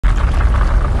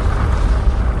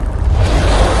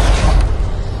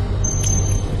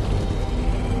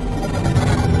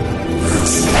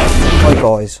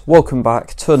guys, welcome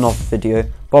back to another video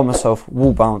by myself,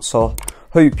 Wall Bouncer.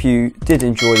 Hope you did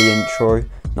enjoy the intro.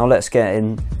 Now let's get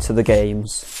into the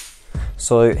games.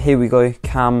 So here we go,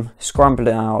 Cam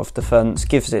scrambling out of defence,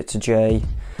 gives it to Jay.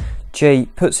 Jay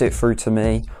puts it through to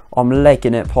me. I'm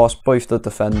legging it past both the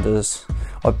defenders.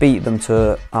 I beat them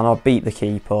to it and I beat the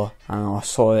keeper and I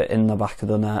saw it in the back of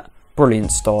the net.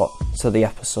 Brilliant start to the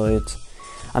episode.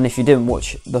 And if you didn't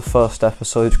watch the first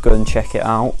episode, go and check it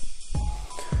out.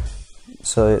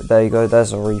 So there you go,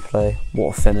 there's a replay.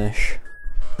 What a finish.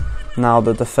 Now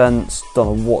the defence,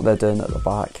 don't know what they're doing at the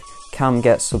back. Cam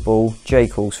gets the ball, Jay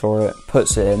calls for it,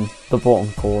 puts it in the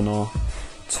bottom corner.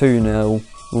 2-0,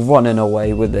 running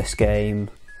away with this game.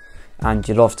 And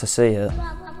you'd love to see it.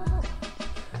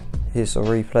 Here's a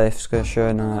replay if it's going to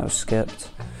show. Now it was skipped.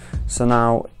 So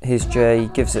now here's Jay,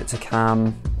 gives it to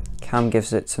Cam. Cam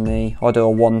gives it to me. I do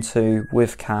a 1-2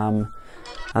 with Cam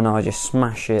and I just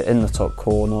smash it in the top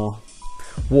corner.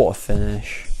 What a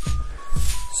finish.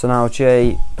 So now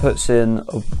Jay puts in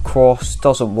a cross,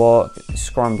 doesn't work, it's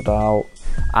scrambled out,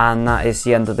 and that is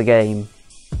the end of the game.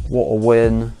 What a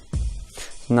win.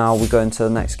 Now we go into the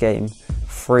next game,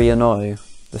 3-0.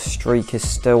 The streak is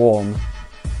still on.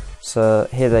 So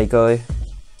here they go.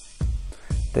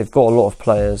 They've got a lot of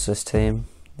players, this team.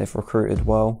 They've recruited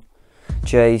well.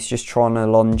 Jay's just trying to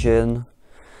lunge in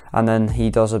and then he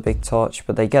does a big touch,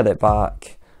 but they get it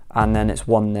back and then it's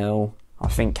 1-0. I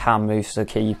think Cam moves the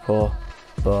keeper,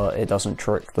 but it doesn't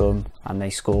trick them and they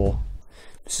score.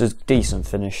 It's a decent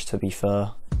finish, to be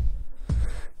fair.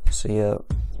 So yeah,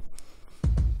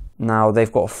 now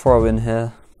they've got a throw in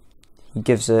here. He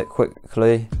gives it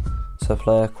quickly to a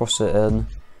player, cross it in.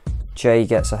 Jay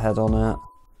gets a head on it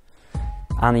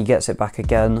and he gets it back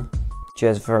again.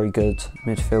 Jay's a very good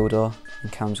midfielder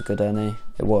and Cam's a good any.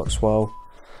 It works well.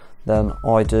 Then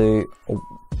I do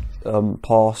a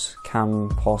pass. Cam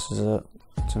passes it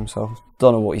to himself.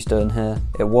 Don't know what he's doing here.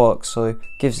 It works, so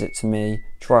gives it to me.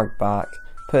 Drag back,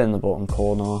 put it in the bottom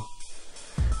corner,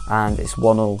 and it's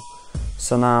 1-0.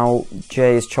 So now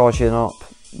Jay is charging up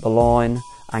the line,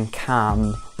 and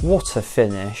Cam, what a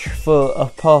finish for a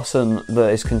person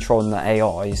that is controlling the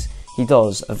AIs. He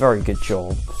does a very good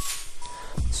job.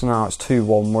 So now it's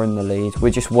 2-1, we're in the lead.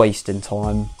 We're just wasting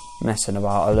time, messing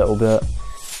about a little bit.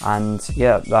 And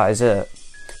yeah, that is it.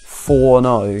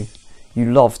 4-0.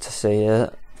 You love to see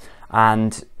it.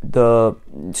 And the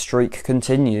streak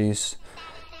continues.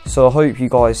 So I hope you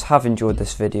guys have enjoyed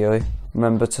this video.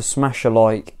 Remember to smash a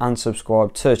like and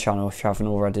subscribe to the channel if you haven't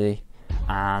already.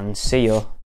 And see ya.